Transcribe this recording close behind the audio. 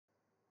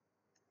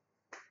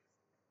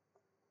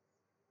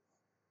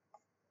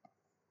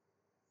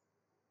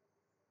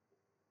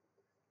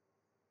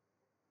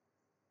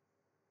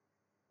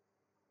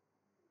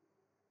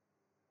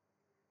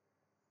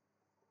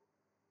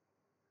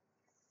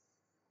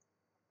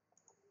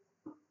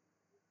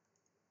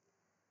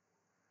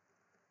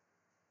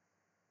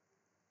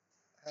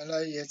Hello,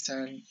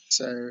 Y10.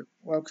 So,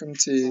 welcome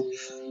to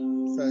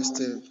first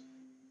of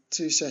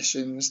two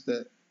sessions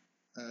that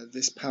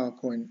this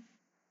PowerPoint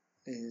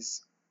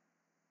is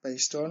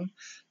based on.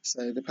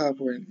 So, the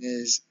PowerPoint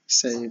is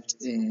saved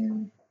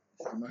in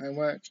my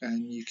homework,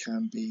 and you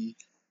can be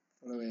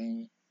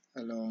following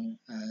along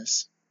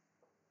as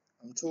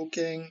I'm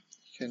talking.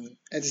 You can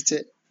edit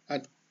it,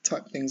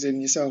 type things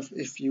in yourself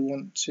if you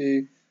want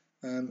to,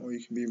 or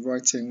you can be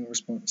writing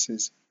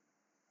responses.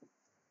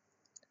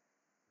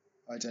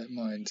 I don't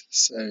mind.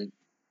 So,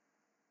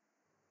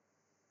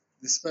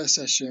 this first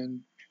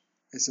session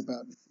is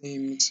about the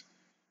themes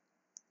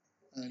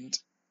and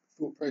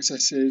thought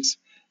processes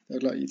that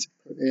I'd like you to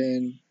put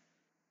in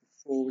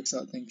before we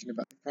start thinking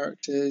about the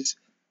characters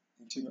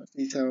in too much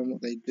detail on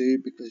what they do,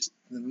 because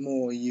the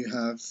more you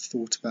have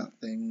thought about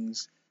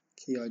things,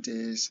 key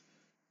ideas,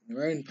 in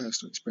your own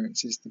personal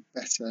experiences, the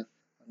better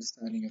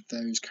understanding of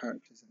those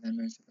characters and their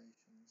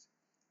motivations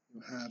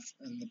you'll have,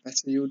 and the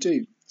better you'll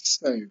do.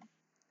 So,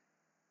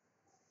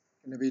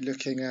 I'm going to be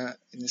looking at,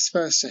 in this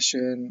first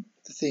session,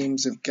 the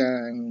themes of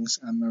gangs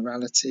and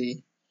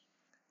morality,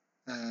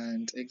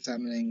 and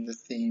examining the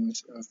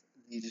themes of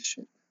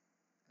leadership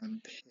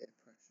and peer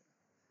pressure.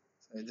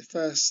 So the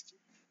first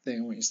thing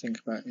I want you to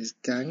think about is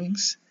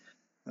gangs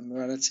and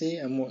morality,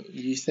 and what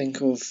you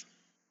think of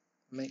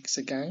makes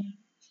a gang,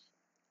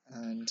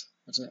 and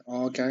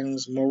are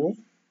gangs moral?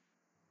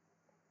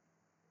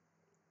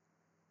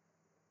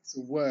 It's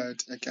a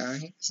word, a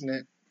gang, isn't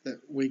it,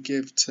 that we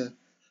give to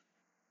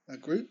a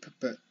group,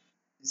 but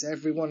is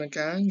everyone a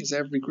gang? Is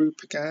every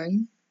group a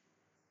gang?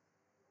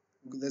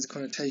 There's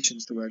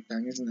connotations to the word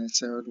gang, isn't there?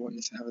 So I'd want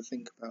you to have a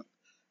think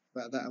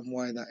about that and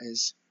why that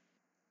is.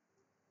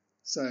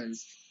 So,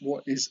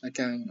 what is a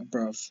gang,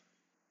 bruv?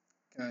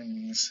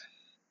 Gangs.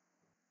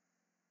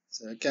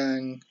 So a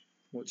gang,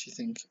 what do you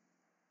think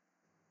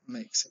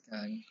makes a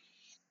gang?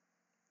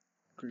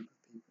 A group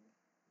of people.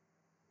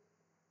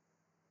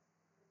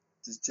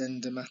 Does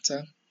gender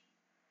matter?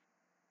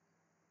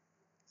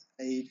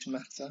 Does age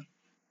matter?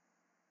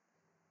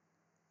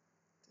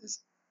 Does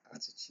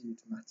attitude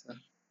matter?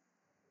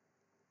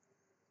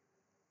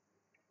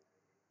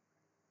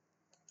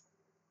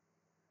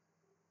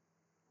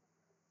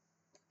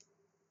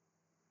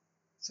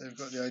 So we've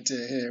got the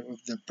idea here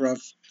of the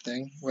bruv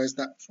thing. Where's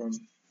that from?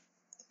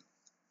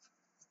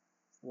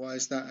 Why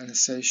is that an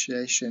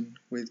association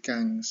with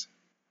gangs?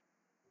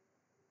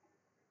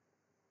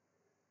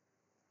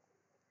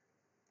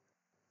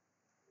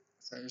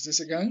 So is this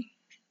a gang?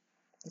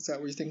 Is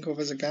that what you think of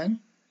as a gang?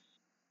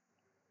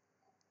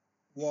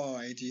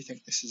 Why do you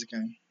think this is a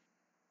gang?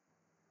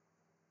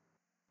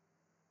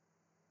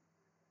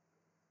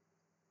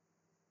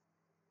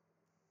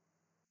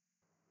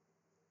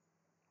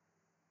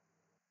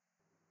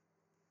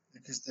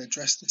 Because they're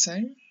dressed the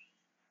same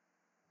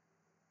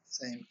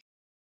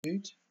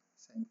food,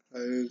 same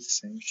clothes,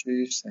 same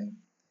shoes, same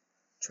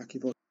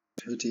tracky bottoms,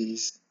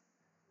 hoodies.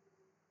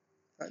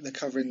 The fact they're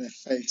covering their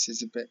face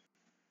is a bit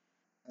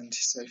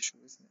antisocial,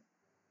 isn't it?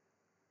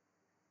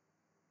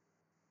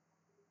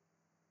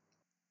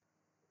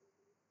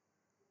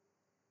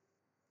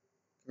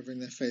 Covering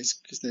their face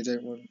because they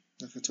don't want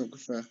the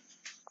photographer to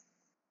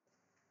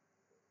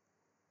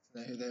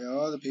know who they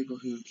are, the people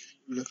who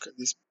look at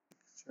this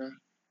picture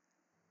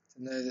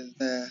to know that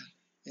they're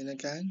in a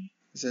gang.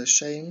 Is there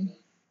shame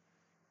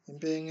in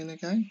being in a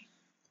gang?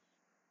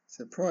 Is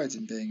there pride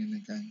in being in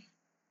a gang?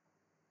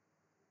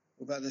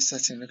 What about the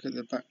setting? Look at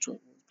the backdrop.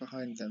 What's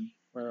behind them?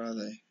 Where are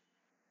they?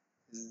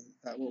 Is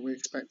that what we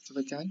expect of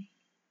a gang?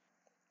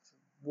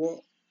 What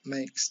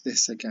makes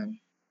this a gang?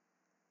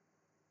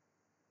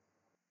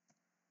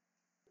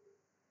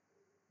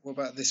 What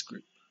about this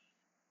group?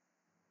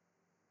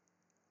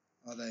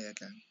 Are they a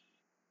gang?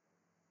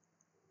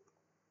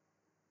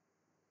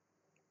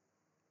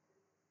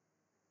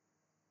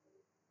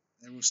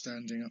 They're all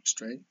standing up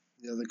straight.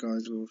 The other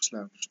guys are all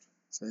slouched.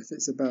 So if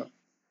it's about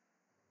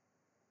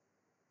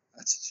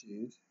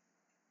attitude,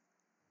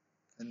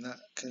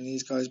 can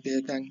these guys be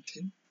a gang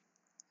too?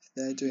 If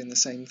they're doing the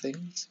same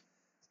things,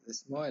 they're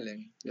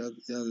smiling. The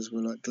others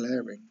were like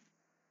glaring.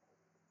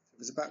 It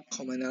was about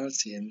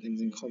commonality and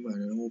things in common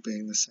and all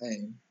being the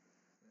same,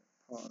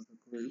 part of the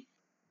group.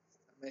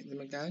 That make them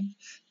a gang.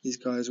 These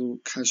guys all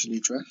casually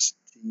dressed,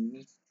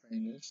 jeans,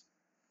 trainers,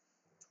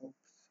 tops.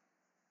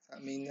 Does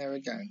that mean they're a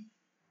gang?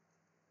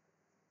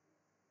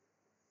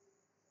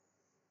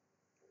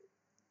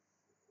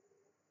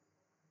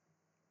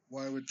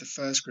 Why would the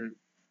first group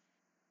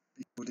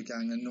be called a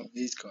gang and not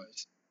these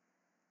guys?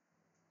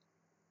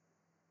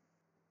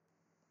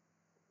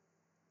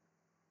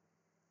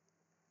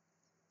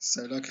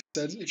 So like I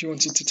said, if you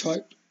wanted to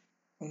type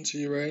onto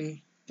your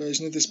own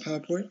version of this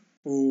PowerPoint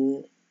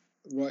or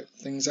write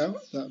things out,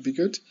 that would be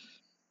good.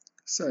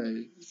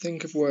 So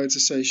think of words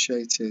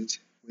associated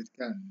with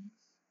gangs.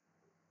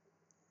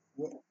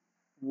 What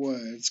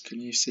words can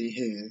you see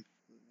here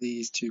that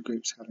these two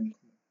groups have in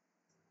common?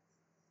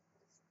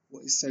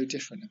 What is so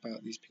different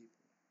about these people?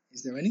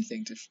 Is there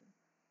anything different?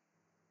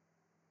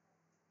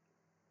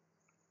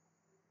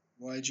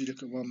 Why do you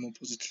look at one more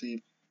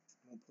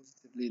more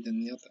positively than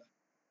the other.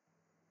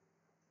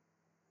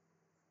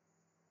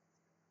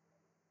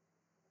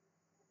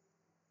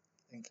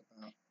 Think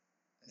about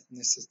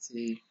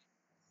ethnicity,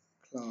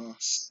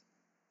 class,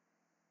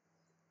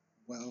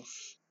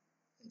 wealth,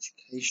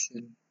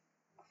 education.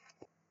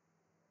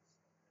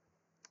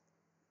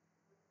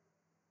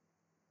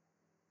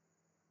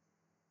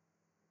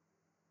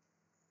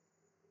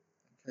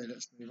 Okay,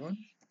 let's move on.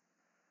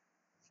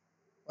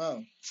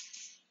 Wow.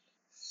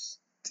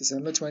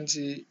 December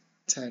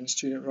 2010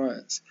 student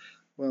riots.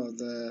 Well,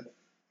 the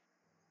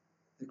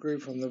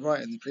group on the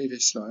right in the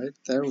previous slide,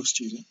 they're all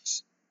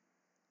students.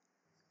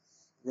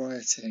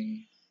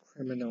 Rioting,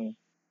 criminal.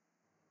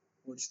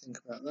 What do you think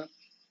about that?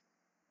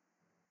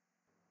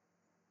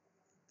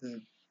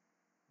 The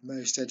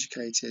most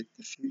educated,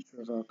 the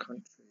future of our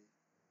country,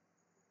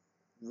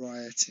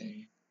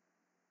 rioting,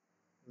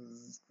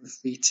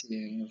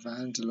 graffitiing,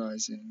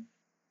 vandalising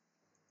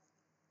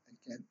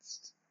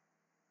against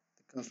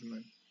the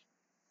government.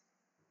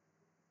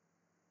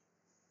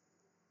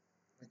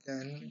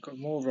 Again, we've got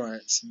more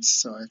riots in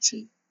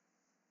society.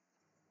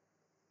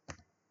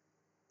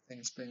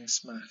 Things being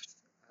smashed,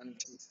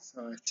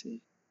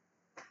 anti-society,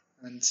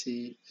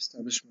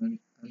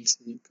 anti-establishment,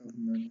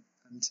 anti-government,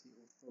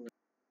 anti-authority.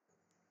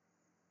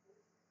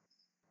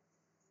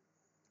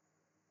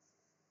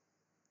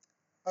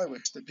 I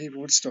wish that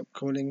people would stop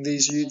calling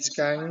these youths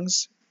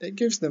gangs. It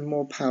gives them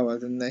more power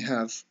than they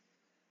have.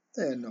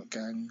 They are not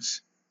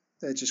gangs.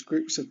 They're just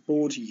groups of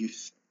bored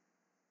youth.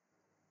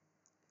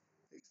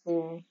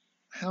 Or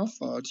how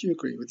far do you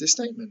agree with this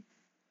statement?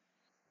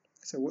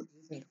 So what do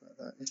you think about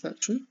that? Is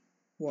that true?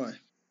 Why?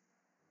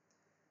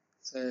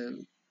 So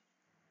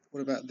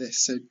what about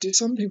this? So do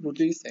some people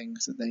do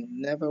things that they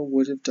never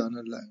would have done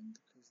alone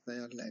because they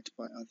are led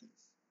by others?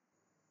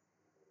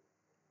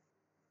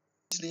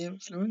 Easily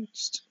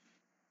influenced?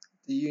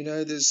 Do you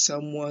know there's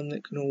someone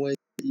that can always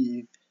get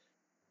you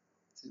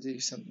to do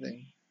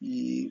something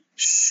you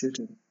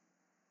shouldn't?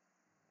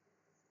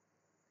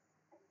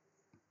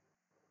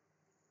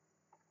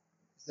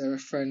 Is there a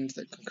friend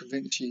that can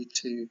convince you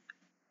to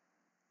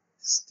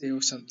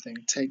steal something,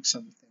 take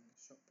something,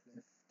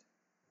 shoplift?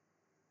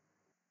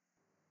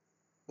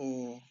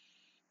 Or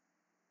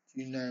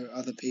do you know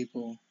other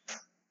people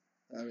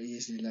that are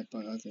easily led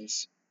by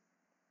others?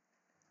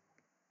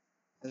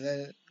 And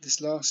then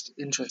this last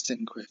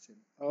interesting question,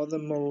 are the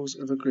morals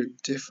of a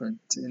group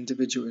different to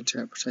individual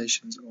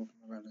interpretations of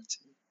morality?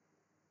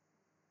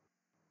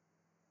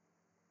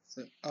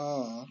 So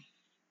are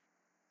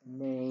the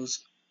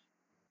morals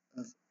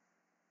of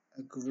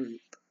a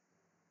group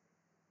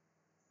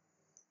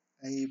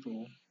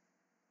able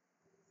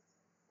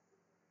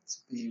to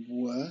be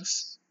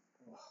worse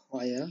or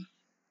higher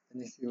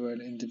than if you were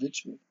an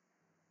individual?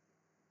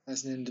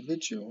 As an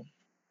individual,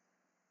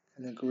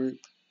 can a group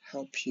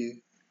help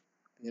you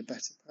be a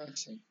better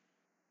person?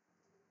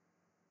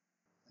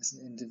 As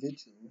an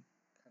individual,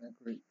 can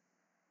a group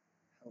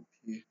help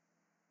you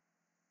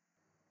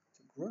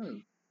to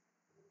grow,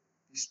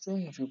 be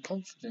strong, feel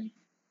confident?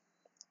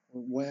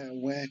 Or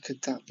where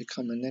could that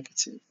become a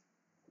negative?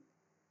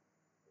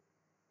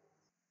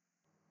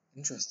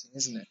 Interesting,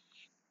 isn't it?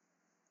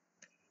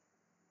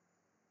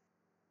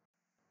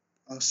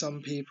 Are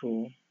some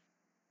people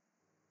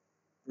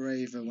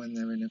braver when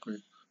they're in a group?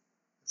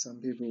 Are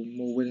some people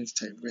more willing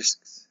to take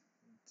risks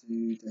and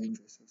do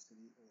dangerous or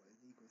silly or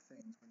illegal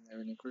things when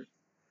they're in a group?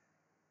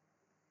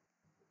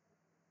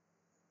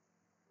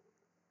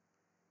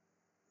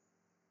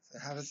 So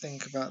have a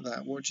think about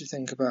that. What do you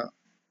think about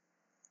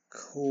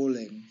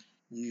calling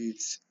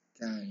youths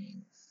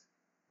gangs?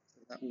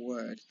 So that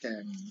word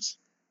gangs,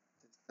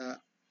 does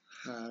that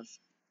have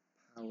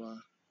power?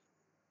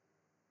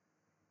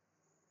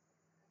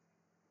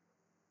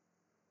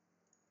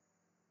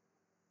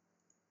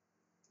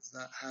 Does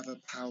that have a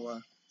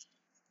power?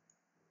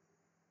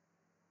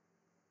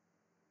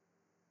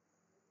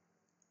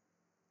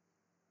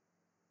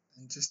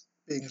 And just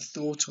being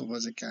thought of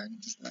as a gang,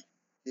 does that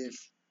give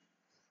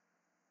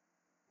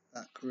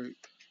that group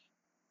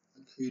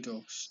a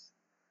kudos?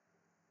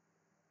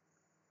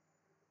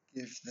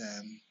 Give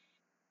them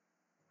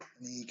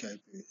an ego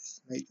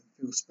boost, make them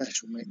feel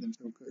special, make them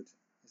feel good?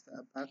 Is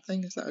that a bad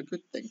thing? Is that a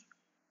good thing?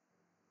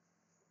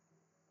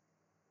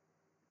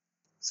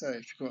 So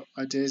if you've got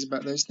ideas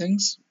about those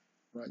things,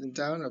 write them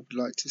down. I'd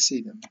like to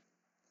see them.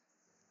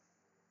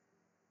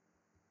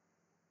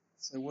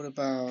 So what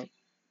about,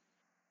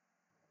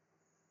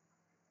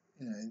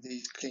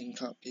 these clean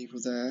cut people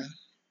there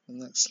on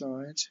that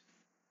slide?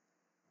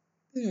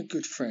 Being a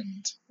good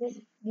friend.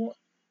 What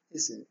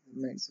is it that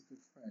makes a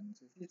good friend?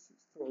 So if you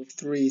thought of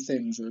 3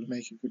 things that would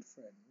make a good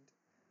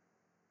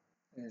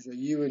friend, so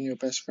you and your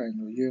best friend,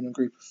 or you and a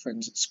group of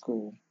friends at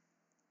school,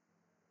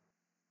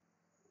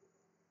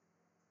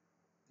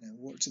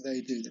 what do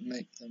they do that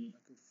make them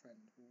a good friend?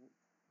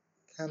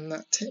 Can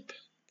that tip?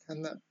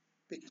 Can that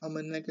become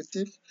a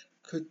negative?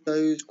 Could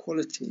those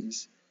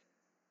qualities,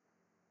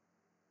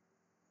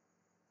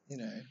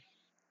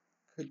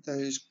 could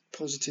those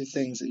positive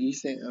things that you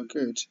think are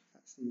good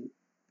actually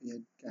be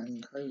a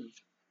gang code,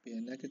 be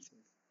a negative?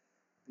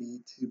 be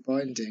too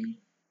binding.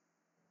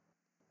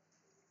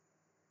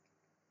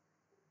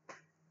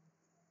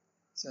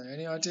 So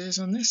any ideas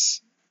on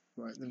this?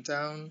 Write them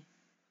down.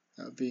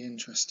 That would be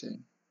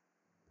interesting.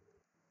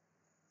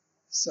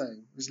 So,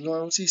 was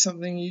loyalty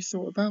something you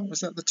thought about? Was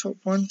that the top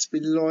one? To be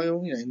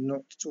loyal,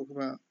 not to talk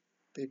about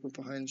people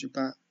behind your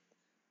back.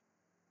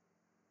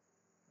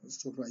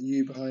 Let's talk about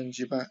you behind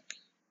your back.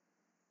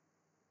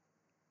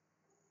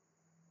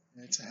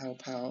 To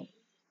help out,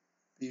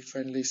 be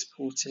friendly,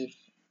 supportive.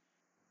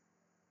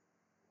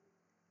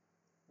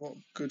 What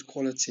good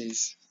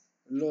qualities?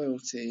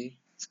 Loyalty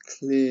is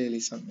clearly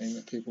something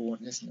that people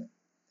want, isn't it?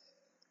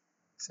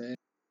 So,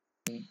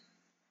 in a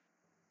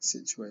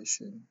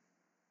situation,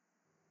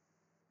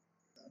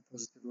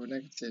 positive or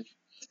negative.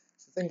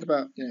 So think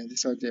about,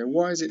 this idea.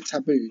 Why is it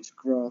taboo to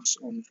grass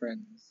on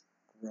friends?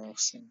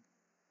 Grassing.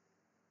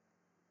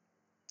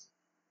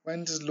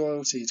 When does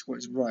loyalty to what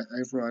is right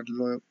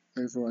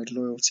override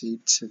loyalty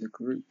to the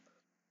group?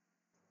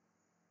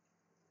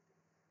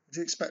 Would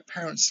you expect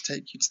parents to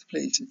take you to the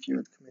police if you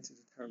had committed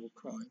a terrible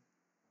crime?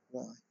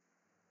 Why?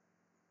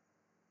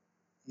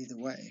 Either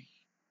way,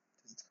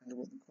 does it depend on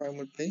what the crime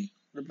would be?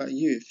 What about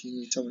you if you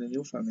knew someone in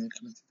your family had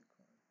committed a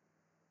crime?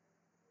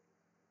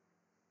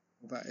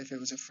 What about if it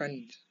was a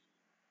friend?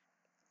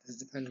 Does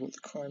it depend on what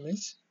the crime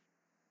is?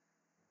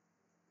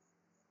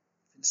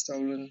 If you'd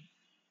stolen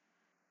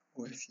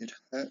or if you'd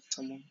hurt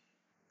someone,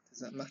 does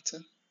that matter?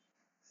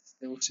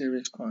 Still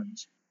serious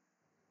crimes.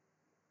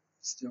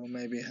 Still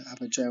maybe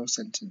have a jail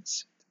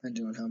sentence,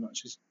 depending on how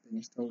much is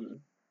being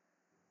stolen.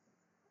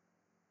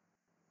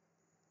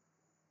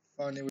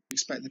 Finally, would you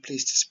expect the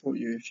police to support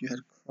you if you had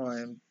a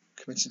crime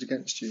committed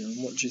against you?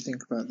 And what do you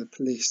think about the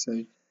police?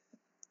 So,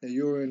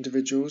 you're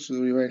individuals with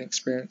all your own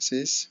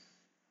experiences.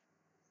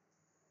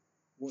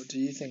 What do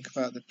you think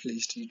about the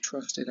police? Do you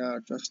trust in our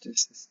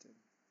justice system?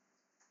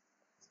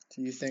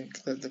 Do you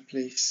think that the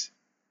police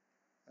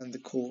and the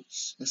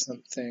courts are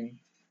something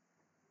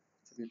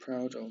to be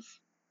proud of?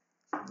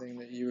 Something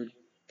that you would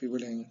be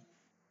willing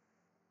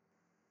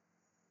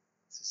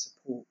to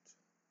support?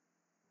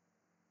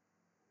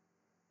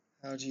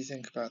 How do you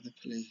think about the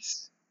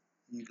police?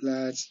 Are you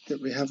glad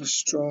that we have a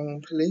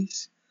strong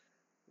police?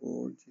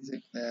 Or do you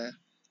think they're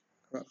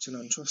corrupt and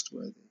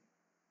untrustworthy?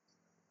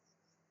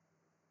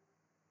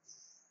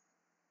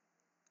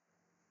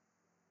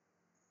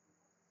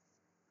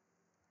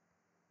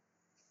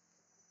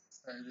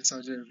 So this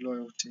idea of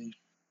loyalty,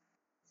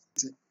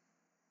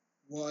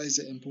 why is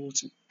it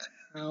important?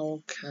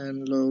 How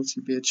can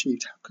loyalty be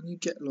achieved? How can you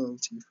get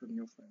loyalty from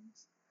your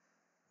friends?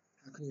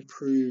 How can you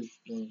prove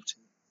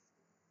loyalty?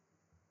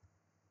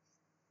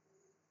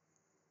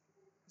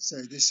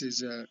 So this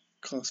is a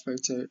cast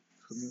photo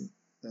from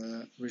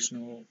the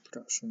original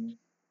production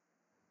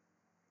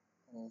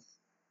of,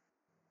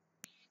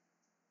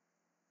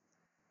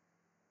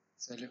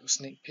 it's a little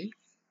sneak peek,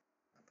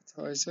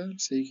 appetizer,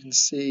 so you can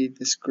see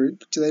this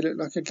group. Do they look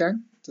like a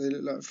gang? Do they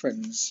look like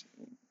friends?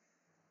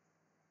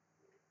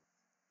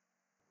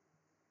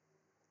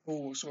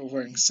 All sort of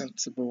wearing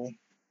sensible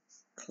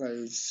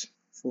clothes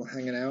for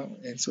hanging out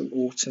in sort of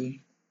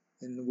autumn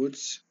in the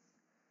woods.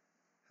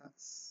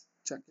 Hats,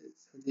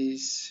 jackets,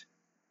 hoodies,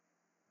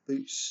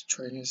 boots,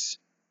 trainers.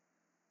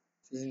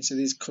 So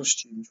these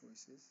costume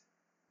choices.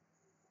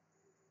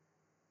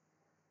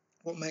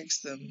 What makes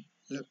them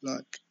look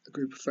like a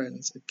group of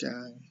friends, a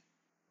gang?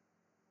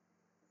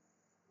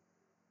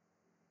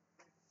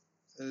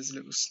 So there's a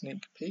little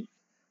sneak peek.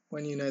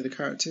 When you know the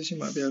characters, you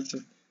might be able to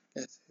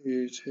guess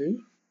who's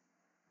who.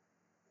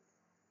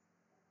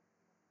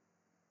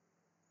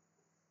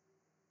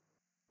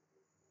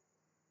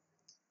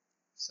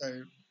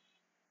 So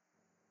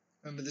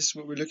remember, this is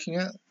what we're looking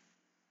at: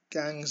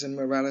 gangs and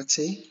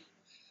morality,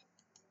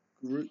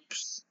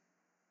 groups,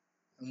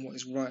 and what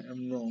is right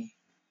and wrong.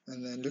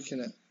 And then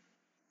looking at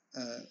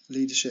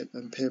leadership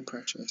and peer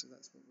pressure. So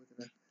that's what we're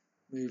going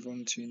to move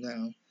on to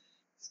now.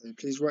 So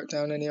please write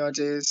down any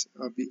ideas.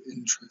 I'll be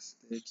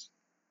interested.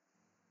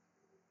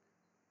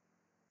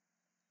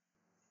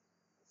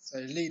 So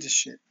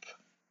leadership.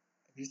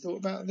 Have you thought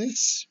about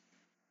this?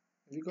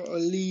 Have you got a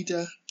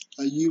leader?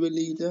 Are you a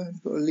leader? Have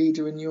you got a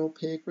leader in your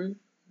peer group,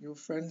 your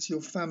friends,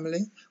 your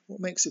family? What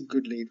makes a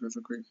good leader of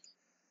a group?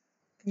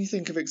 Can you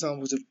think of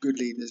examples of good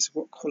leaders?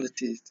 What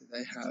qualities do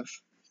they have?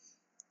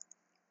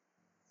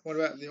 What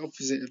about the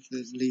opposite of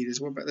the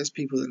leaders? What about those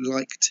people that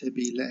like to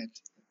be led?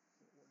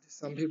 Do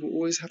some people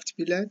always have to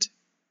be led?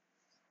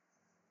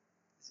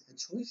 Is it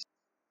a choice?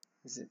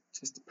 Is it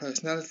just a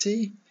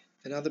personality?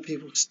 Can other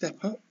people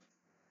step up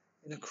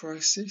in a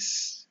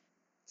crisis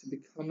to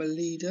become a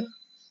leader?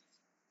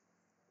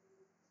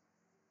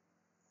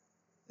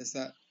 There's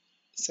that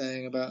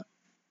saying about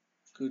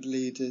good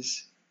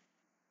leaders,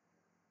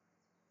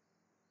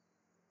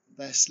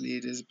 best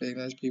leaders being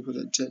those people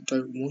that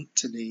don't want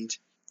to lead.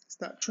 Is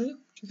that true, do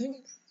you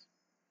think?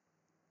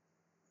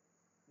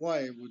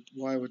 Why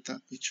would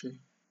that be true?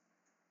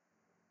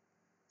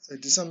 So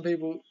do some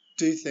people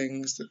do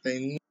things that they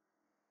know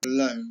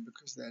alone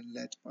because they're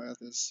led by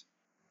others?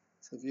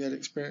 So have you had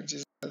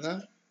experiences like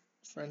that,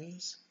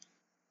 friends?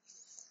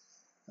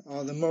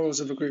 Are the morals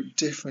of a group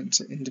different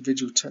to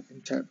individual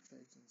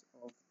interpretations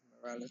of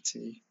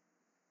morality?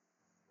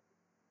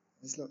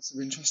 There's lots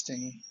of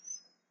interesting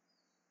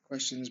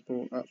questions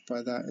brought up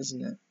by that,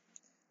 isn't it?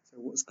 So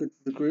what's good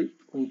for the group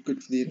or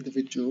good for the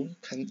individual?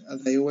 Are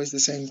they always the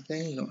same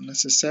thing? Not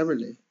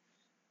necessarily.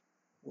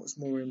 What's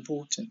more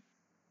important?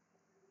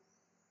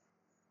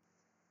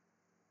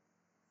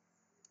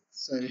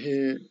 So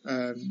here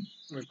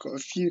we've got a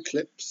few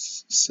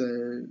clips.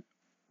 So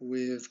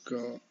we've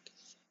got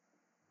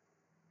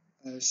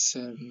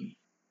some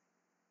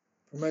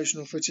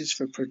promotional footage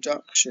for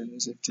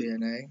productions of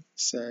DNA.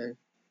 So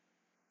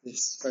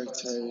this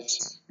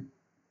photos,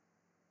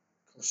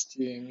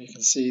 costume, you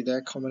can see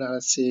their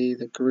commonality,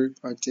 the group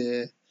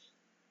idea.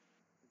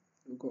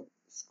 We've got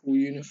school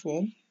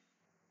uniform.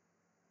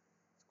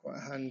 It's quite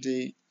a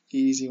handy,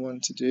 easy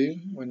one to do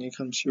when you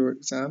come to your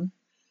exam,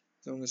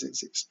 as long as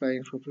it's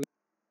explained properly.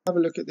 Have a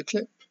look at the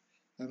clip.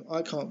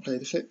 I can't play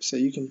the clip, so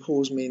you can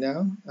pause me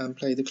now and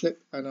play the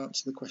clip and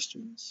answer the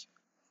questions.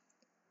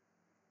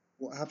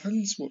 What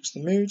happens? What's the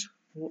mood?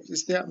 What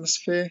is the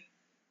atmosphere?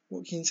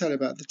 What can you tell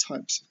about the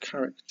types of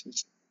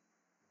characters?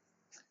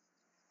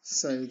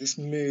 So this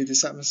mood,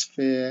 this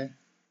atmosphere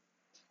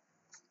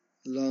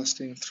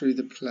lasting through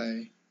the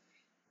play.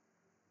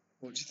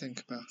 What do you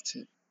think about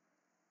it?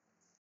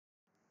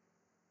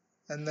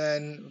 And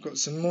then we've got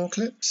some more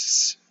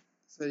clips.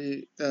 So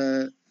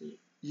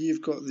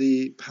you've got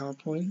the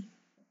PowerPoint.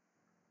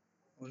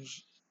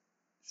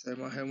 So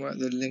my homework,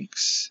 the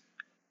links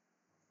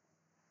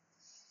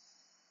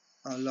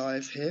are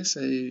live here,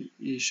 so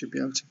you should be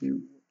able to be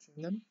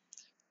watching them.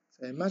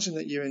 So imagine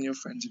that you and your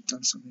friends have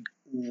done something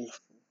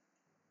awful.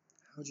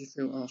 How do you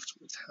feel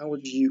afterwards? How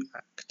would you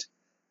act?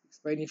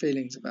 Explain your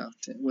feelings about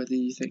it, whether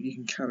you think you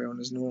can carry on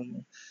as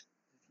normal.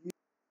 If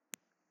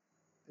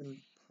you've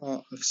been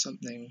part of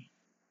something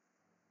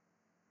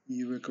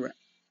you regret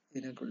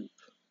in a group,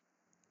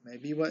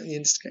 maybe you weren't the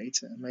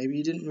instigator, maybe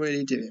you didn't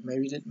really do it,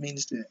 maybe you didn't mean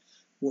to do it,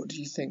 what do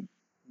you think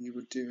you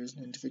would do as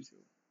an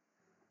individual?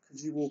 Could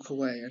you walk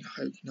away and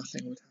hope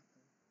nothing would happen?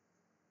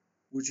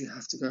 Would you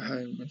have to go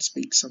home and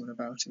speak to someone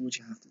about it? Would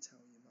you have to tell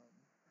your mum?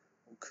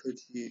 Or could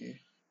you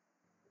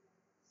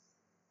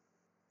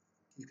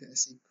keep it a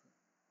secret?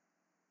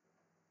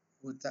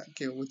 Would that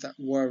guilt, would that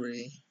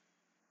worry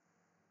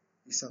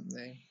be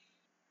something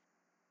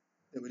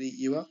that would eat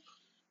you up?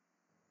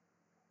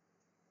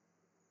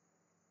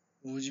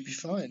 Or would you be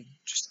fine,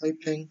 just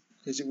hoping,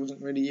 because it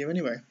wasn't really you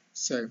anyway?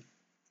 So,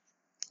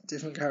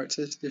 different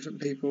characters,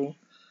 different people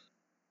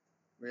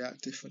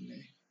react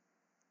differently.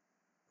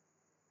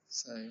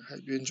 So,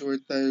 hope you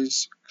enjoyed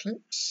those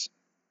clips.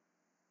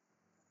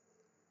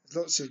 There's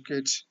lots of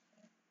good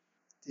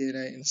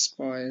DNA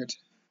inspired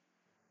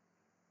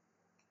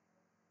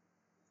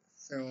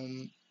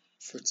film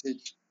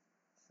footage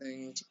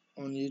things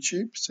on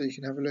YouTube, so you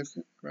can have a look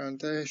around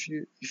there if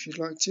you'd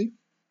like to.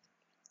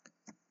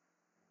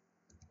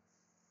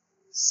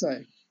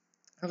 So,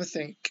 have a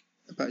think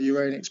about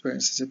your own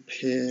experiences of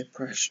peer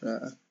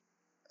pressure.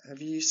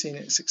 Have you seen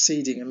it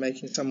succeeding in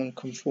making someone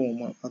conform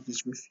while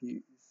others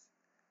refuse?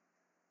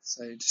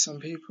 So, do some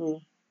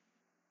people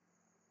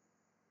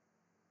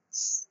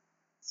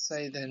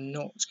say they're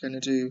not going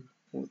to do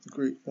what the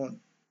group want?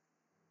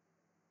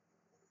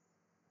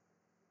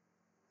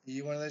 Are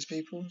you one of those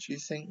people? Do you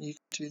think you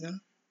can do that?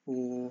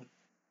 Or do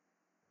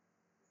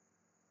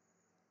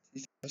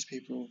you think most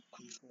people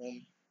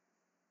conform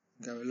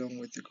and go along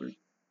with the group?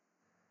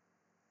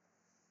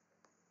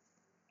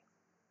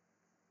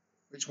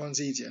 Which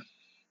one's easier?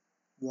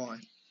 Why?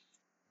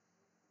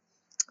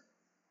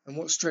 And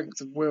what strength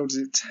of will does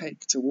it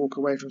take to walk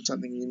away from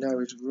something you know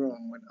is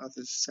wrong when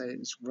others say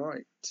it's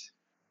right?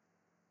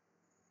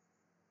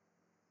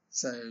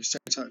 So,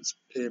 stereotypes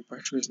of peer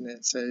pressure, isn't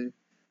it? So,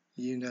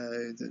 you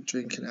know that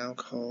drinking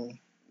alcohol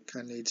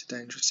can lead to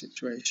dangerous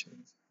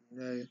situations.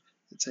 You know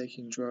that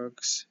taking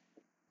drugs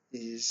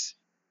is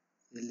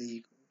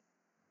illegal.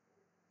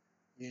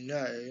 You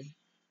know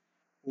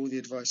all the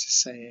advice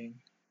is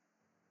saying,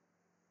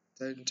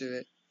 don't do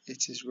it,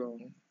 it is wrong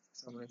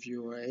for someone of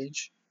your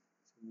age.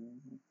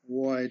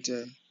 Why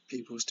do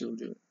people still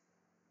do it?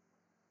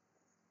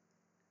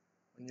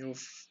 When your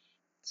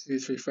 2 or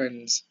 3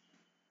 friends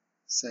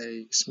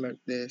say, smoke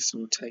this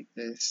or take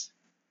this,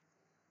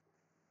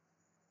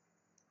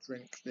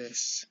 drink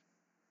this,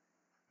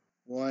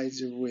 why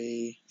do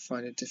we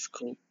find it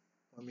difficult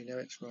when we know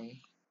it's wrong?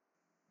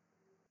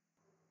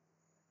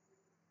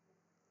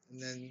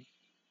 And then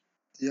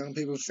the young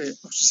people fear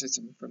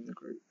ostracism from the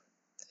group.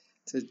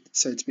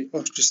 So to be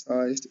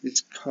ostracised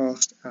is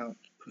cast out,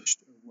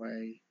 pushed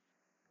away.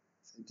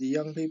 So do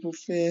young people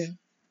fear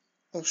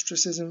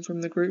ostracism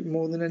from the group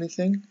more than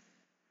anything?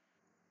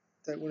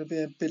 Don't want to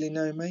be a Billy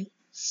No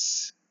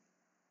Mates?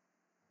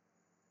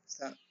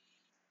 Is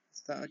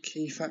that a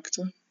key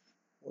factor?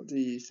 What do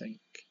you think?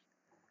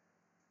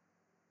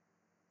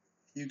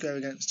 If you go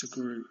against a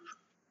group,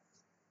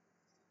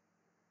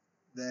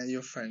 they're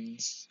your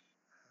friends,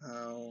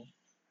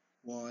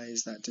 why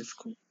is that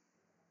difficult?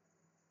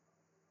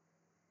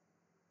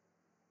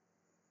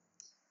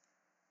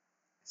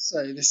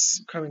 So this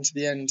is coming to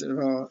the end of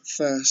our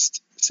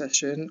first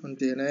session on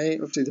DNA.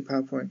 Obviously the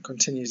PowerPoint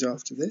continues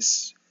after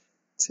this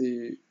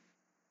to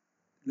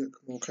look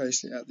more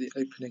closely at the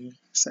opening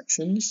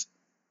sections.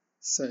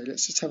 So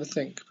let's just have a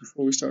think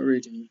before we start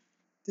reading.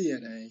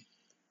 DNA.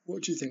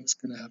 What do you think is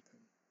going to happen?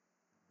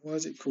 Why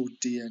is it called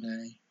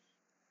DNA?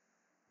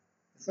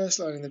 The first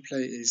line in the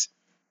play is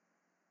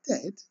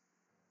dead.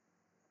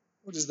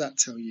 What does that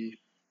tell you?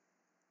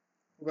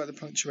 What about the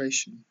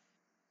punctuation?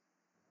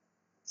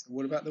 So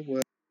what about the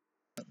word,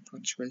 about the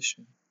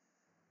punctuation?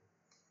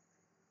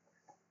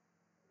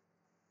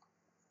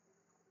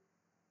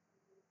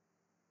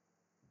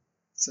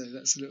 So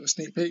that's a little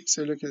sneak peek.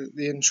 So look at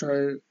the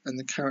intro and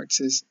the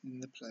characters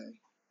in the play.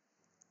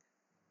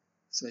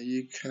 So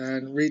you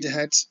can read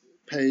ahead,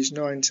 page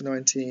 9 to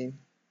 19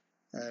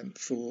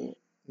 for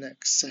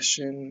next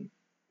session.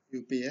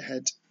 You'll be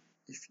ahead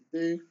if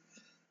you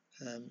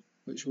do,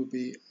 which will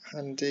be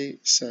handy.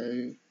 So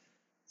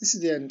this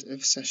is the end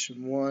of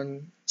session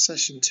 1.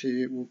 Session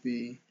 2 will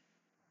be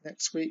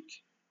next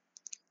week,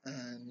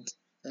 and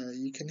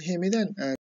you can hear me then.